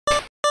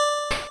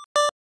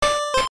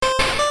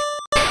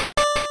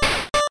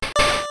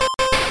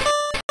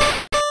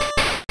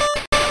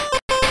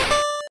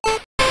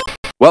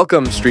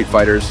Welcome, Street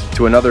Fighters,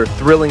 to another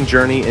thrilling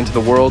journey into the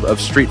world of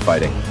street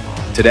fighting.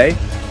 Today,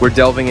 we're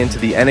delving into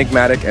the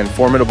enigmatic and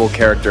formidable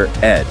character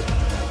Ed.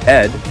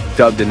 Ed,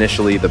 dubbed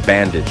initially the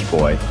Bandaged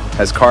Boy,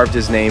 has carved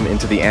his name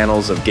into the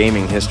annals of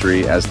gaming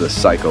history as the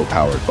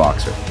psycho-powered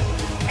boxer.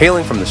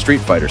 Hailing from the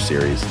Street Fighter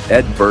series,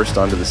 Ed burst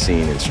onto the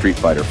scene in Street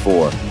Fighter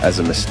IV as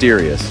a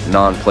mysterious,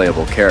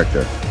 non-playable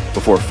character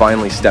before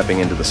finally stepping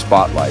into the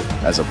spotlight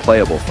as a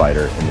playable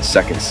fighter in the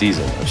second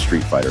season of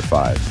Street Fighter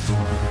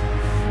V.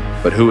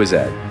 But who is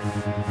Ed?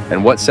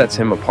 And what sets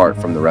him apart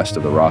from the rest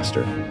of the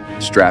roster?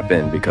 Strap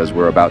in because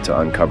we're about to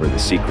uncover the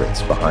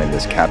secrets behind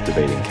this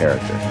captivating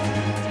character.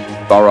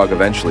 Balrog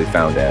eventually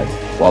found Ed,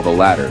 while the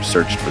latter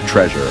searched for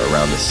treasure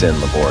around the Sin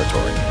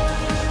Laboratory.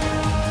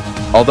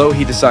 Although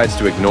he decides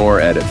to ignore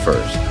Ed at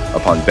first,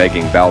 upon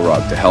begging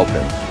Balrog to help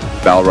him,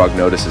 Balrog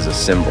notices a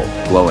symbol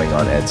glowing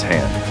on Ed's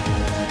hand.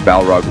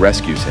 Balrog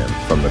rescues him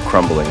from the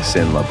crumbling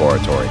Sin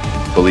Laboratory,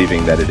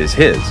 believing that it is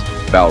his,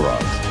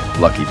 Balrog's,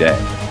 lucky day.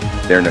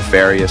 Their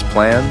nefarious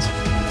plans?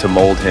 To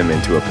mold him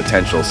into a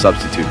potential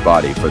substitute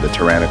body for the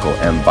tyrannical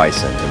M.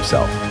 Bison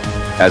himself.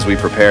 As we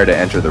prepare to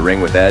enter the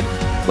ring with Ed,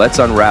 let's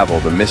unravel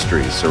the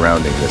mysteries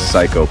surrounding this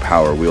psycho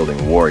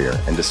power-wielding warrior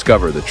and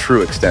discover the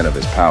true extent of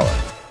his power.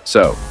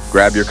 So,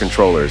 grab your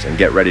controllers and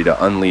get ready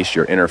to unleash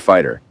your inner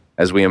fighter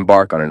as we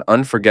embark on an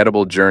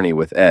unforgettable journey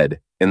with Ed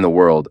in the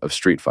world of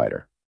Street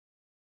Fighter.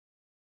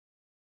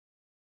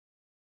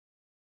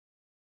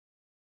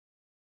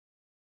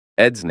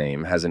 Ed's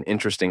name has an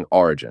interesting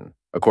origin.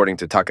 According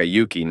to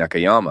Takayuki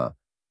Nakayama,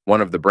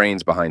 one of the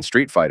brains behind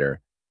Street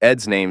Fighter,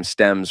 Ed's name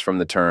stems from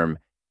the term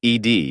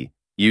ED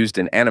used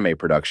in anime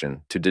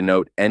production to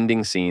denote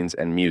ending scenes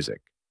and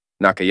music.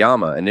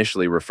 Nakayama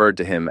initially referred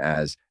to him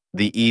as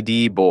the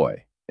ED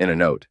boy in a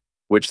note,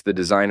 which the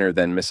designer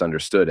then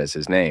misunderstood as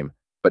his name,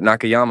 but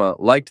Nakayama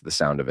liked the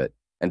sound of it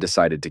and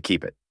decided to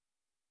keep it.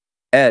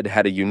 Ed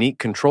had a unique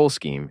control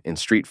scheme in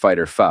Street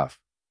Fighter V.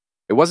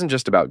 It wasn't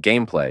just about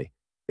gameplay.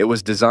 It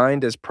was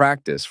designed as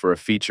practice for a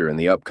feature in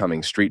the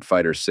upcoming Street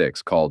Fighter VI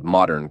called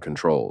Modern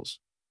Controls.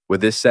 With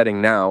this setting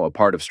now a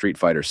part of Street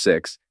Fighter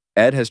VI,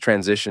 Ed has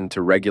transitioned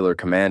to regular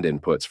command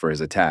inputs for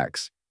his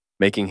attacks,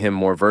 making him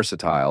more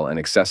versatile and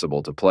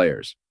accessible to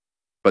players.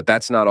 But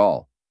that's not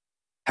all.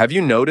 Have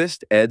you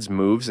noticed Ed's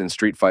moves in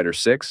Street Fighter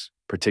VI,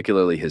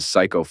 particularly his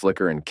Psycho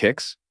Flicker and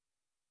kicks?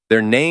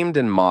 They're named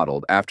and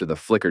modeled after the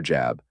Flicker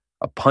Jab,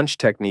 a punch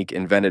technique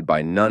invented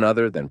by none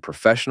other than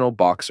professional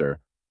boxer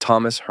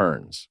Thomas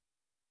Hearns.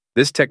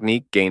 This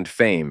technique gained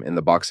fame in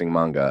the boxing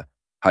manga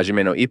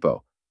Hajime no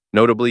Ippo,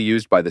 notably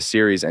used by the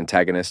series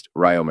antagonist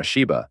Ryo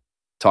Mashiba.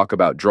 Talk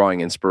about drawing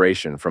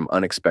inspiration from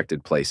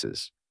unexpected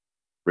places.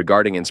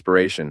 Regarding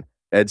inspiration,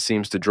 Ed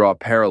seems to draw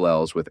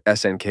parallels with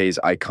SNK's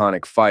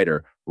iconic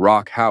fighter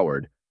Rock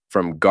Howard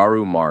from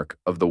Garou Mark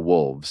of the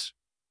Wolves.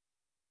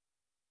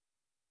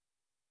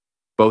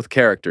 Both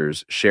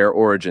characters share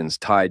origins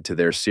tied to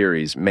their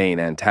series' main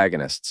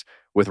antagonists,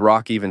 with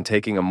Rock even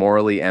taking a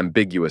morally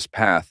ambiguous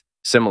path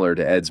similar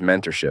to Ed's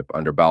mentorship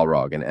under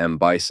Balrog and M.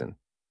 Bison.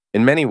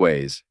 In many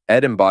ways,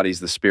 Ed embodies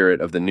the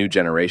spirit of the new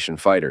generation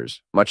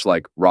fighters, much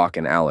like Rock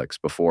and Alex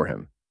before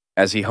him,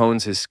 as he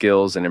hones his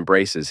skills and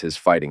embraces his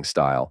fighting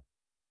style.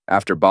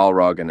 After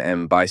Balrog and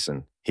M.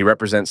 Bison, he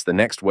represents the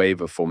next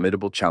wave of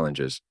formidable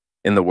challenges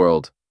in the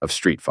world of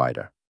Street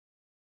Fighter.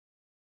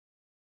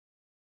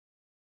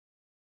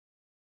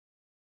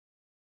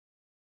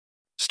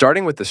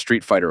 Starting with the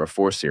Street Fighter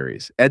IV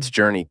series, Ed's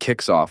journey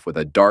kicks off with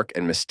a dark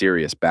and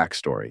mysterious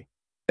backstory.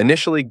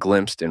 Initially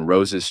glimpsed in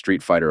Rose's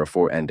Street Fighter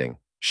IV ending,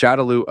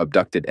 Shadaloo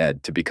abducted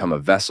Ed to become a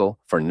vessel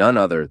for none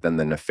other than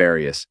the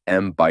nefarious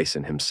M.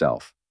 Bison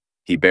himself.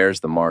 He bears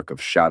the mark of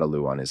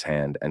Shadaloo on his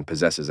hand and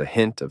possesses a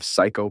hint of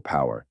psycho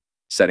power,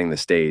 setting the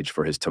stage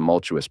for his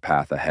tumultuous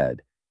path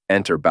ahead.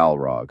 Enter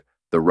Balrog,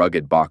 the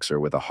rugged boxer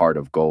with a heart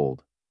of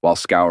gold. While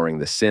scouring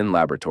the Sin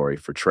Laboratory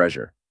for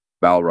treasure,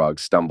 Balrog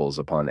stumbles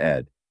upon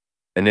Ed,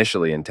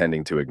 initially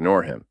intending to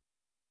ignore him.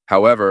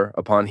 However,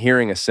 upon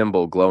hearing a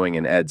symbol glowing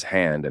in Ed's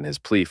hand and his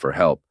plea for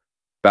help,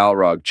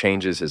 Balrog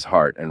changes his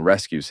heart and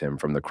rescues him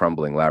from the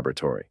crumbling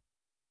laboratory.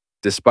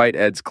 Despite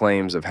Ed's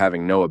claims of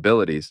having no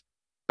abilities,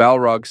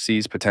 Balrog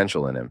sees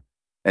potential in him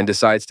and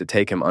decides to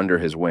take him under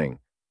his wing,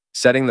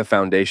 setting the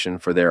foundation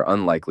for their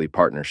unlikely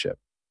partnership.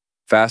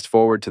 Fast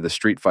forward to the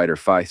Street Fighter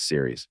V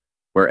series,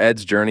 where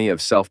Ed's journey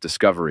of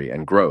self-discovery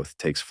and growth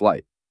takes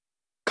flight.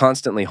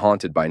 Constantly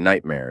haunted by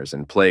nightmares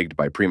and plagued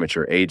by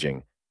premature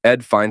aging,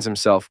 Ed finds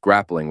himself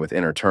grappling with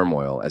inner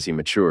turmoil as he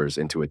matures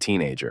into a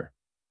teenager.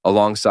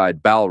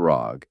 Alongside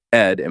Balrog,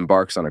 Ed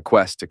embarks on a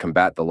quest to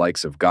combat the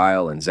likes of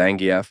Guile and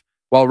Zangief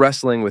while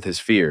wrestling with his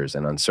fears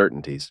and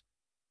uncertainties.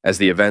 As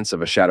the events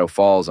of A Shadow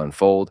Falls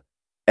unfold,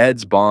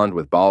 Ed's bond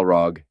with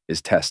Balrog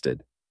is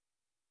tested.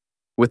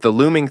 With the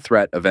looming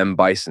threat of M.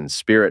 Bison's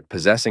spirit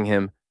possessing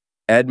him,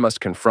 Ed must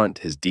confront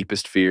his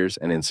deepest fears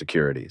and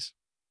insecurities.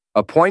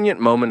 A poignant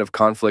moment of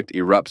conflict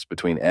erupts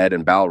between Ed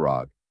and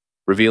Balrog,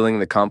 revealing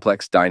the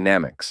complex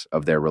dynamics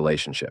of their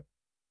relationship.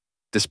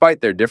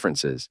 Despite their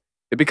differences,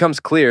 it becomes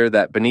clear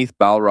that beneath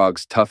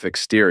Balrog's tough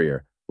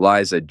exterior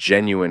lies a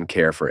genuine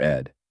care for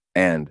Ed.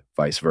 and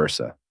vice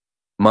versa.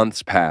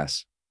 Months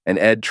pass, and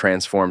Ed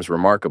transforms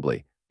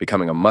remarkably,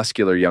 becoming a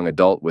muscular young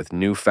adult with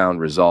newfound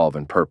resolve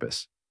and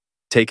purpose.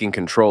 Taking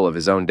control of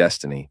his own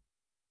destiny,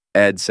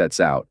 Ed sets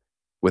out,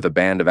 with a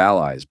band of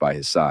allies by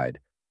his side,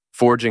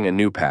 forging a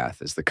new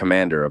path as the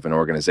commander of an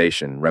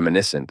organization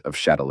reminiscent of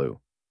Shadaloo.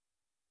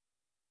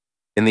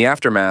 In the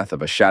aftermath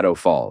of A Shadow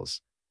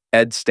Falls,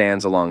 Ed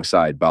stands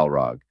alongside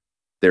Balrog,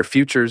 their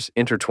futures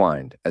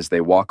intertwined as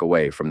they walk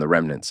away from the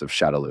remnants of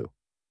Shadaloo.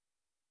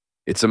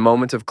 It's a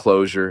moment of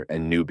closure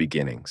and new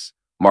beginnings,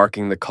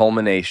 marking the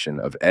culmination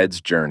of Ed's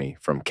journey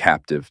from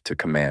captive to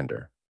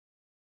commander.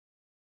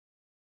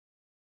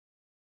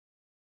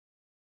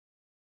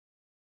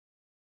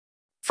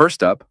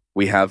 First up,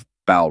 we have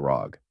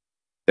Balrog.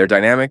 Their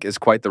dynamic is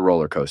quite the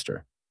roller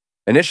coaster.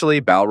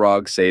 Initially,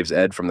 Balrog saves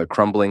Ed from the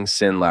crumbling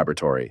Sin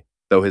laboratory,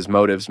 though his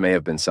motives may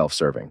have been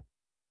self-serving.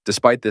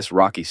 Despite this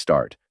rocky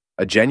start,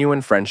 a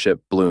genuine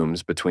friendship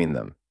blooms between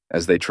them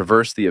as they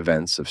traverse the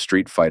events of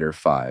Street Fighter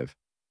V.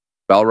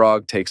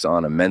 Balrog takes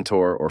on a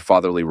mentor or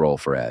fatherly role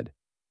for Ed,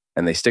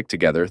 and they stick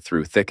together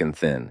through thick and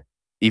thin,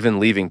 even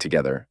leaving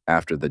together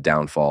after the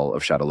downfall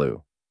of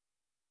Shadaloo.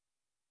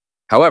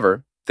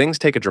 However, things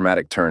take a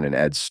dramatic turn in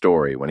Ed's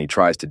story when he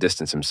tries to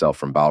distance himself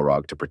from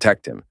Balrog to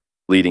protect him,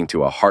 leading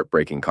to a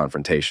heartbreaking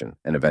confrontation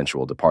and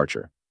eventual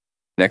departure.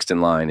 Next in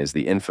line is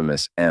the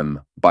infamous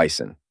M.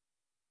 Bison.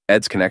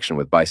 Ed's connection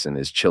with Bison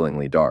is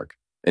chillingly dark.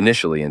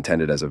 Initially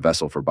intended as a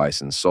vessel for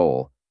Bison's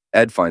soul,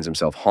 Ed finds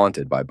himself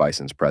haunted by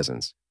Bison's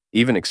presence,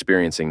 even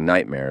experiencing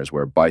nightmares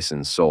where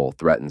Bison's soul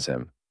threatens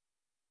him.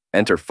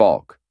 Enter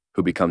Falk,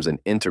 who becomes an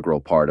integral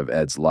part of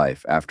Ed's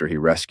life after he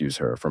rescues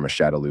her from a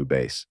Shadaloo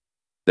base.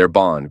 Their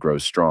bond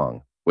grows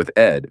strong, with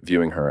Ed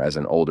viewing her as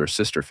an older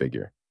sister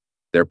figure.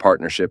 Their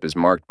partnership is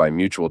marked by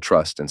mutual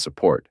trust and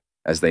support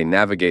as they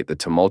navigate the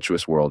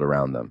tumultuous world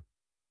around them.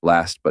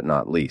 Last but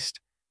not least,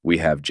 we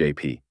have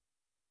JP.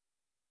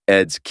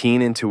 Ed's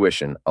keen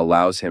intuition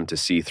allows him to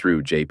see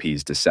through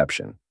JP's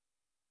deception.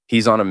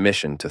 He's on a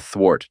mission to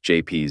thwart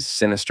JP's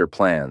sinister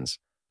plans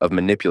of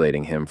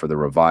manipulating him for the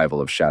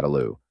revival of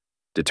Shadaloo,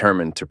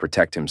 determined to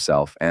protect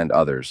himself and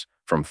others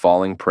from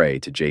falling prey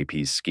to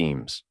JP's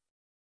schemes.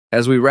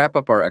 As we wrap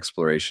up our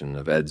exploration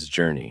of Ed's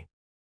journey,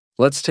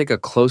 let's take a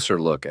closer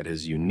look at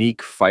his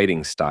unique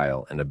fighting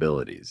style and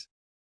abilities.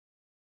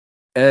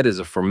 Ed is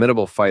a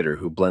formidable fighter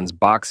who blends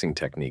boxing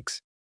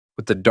techniques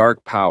with the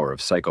dark power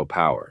of Psycho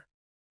Power,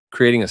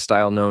 creating a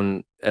style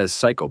known as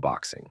Psycho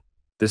Boxing.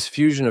 This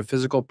fusion of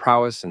physical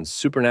prowess and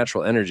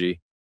supernatural energy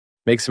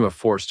makes him a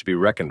force to be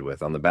reckoned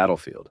with on the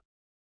battlefield.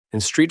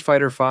 In Street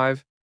Fighter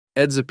V,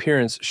 Ed's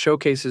appearance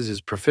showcases his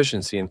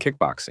proficiency in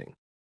kickboxing,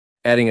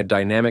 adding a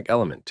dynamic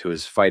element to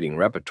his fighting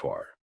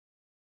repertoire.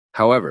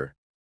 However,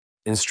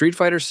 in Street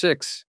Fighter VI,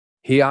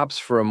 he opts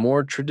for a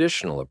more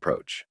traditional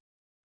approach,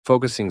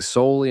 focusing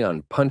solely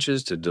on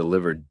punches to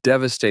deliver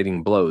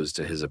devastating blows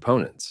to his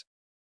opponents.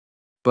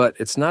 But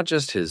it's not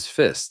just his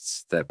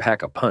fists that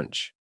pack a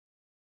punch.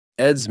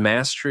 Ed's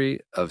mastery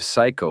of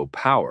Psycho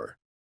Power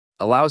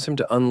allows him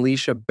to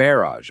unleash a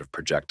barrage of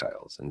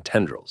projectiles and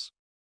tendrils,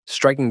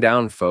 striking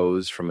down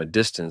foes from a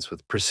distance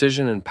with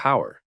precision and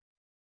power.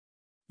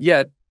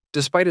 Yet,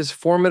 despite his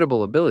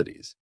formidable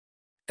abilities,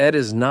 Ed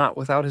is not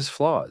without his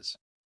flaws.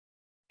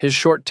 His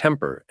short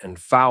temper and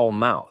foul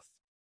mouth,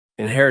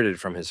 inherited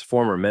from his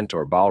former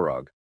mentor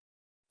Balrog,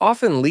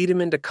 often lead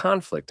him into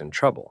conflict and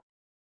trouble.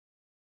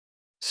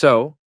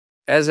 So,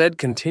 as Ed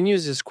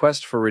continues his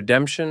quest for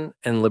redemption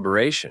and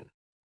liberation,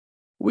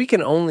 we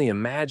can only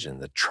imagine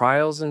the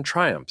trials and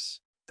triumphs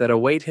that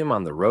await him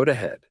on the road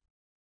ahead.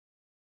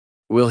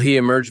 Will he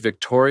emerge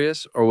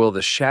victorious, or will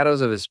the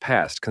shadows of his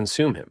past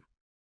consume him?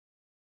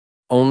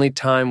 Only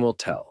time will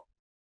tell.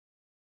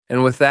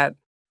 And with that,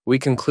 we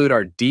conclude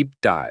our deep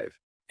dive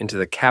into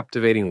the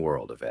captivating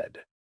world of Ed.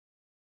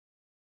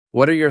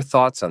 What are your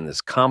thoughts on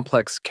this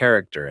complex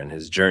character and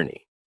his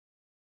journey?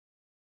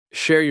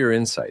 Share your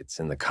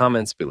insights in the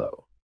comments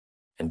below,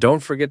 and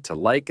don't forget to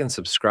like and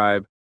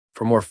subscribe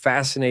for more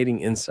fascinating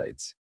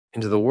insights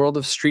into the world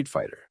of Street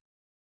Fighter.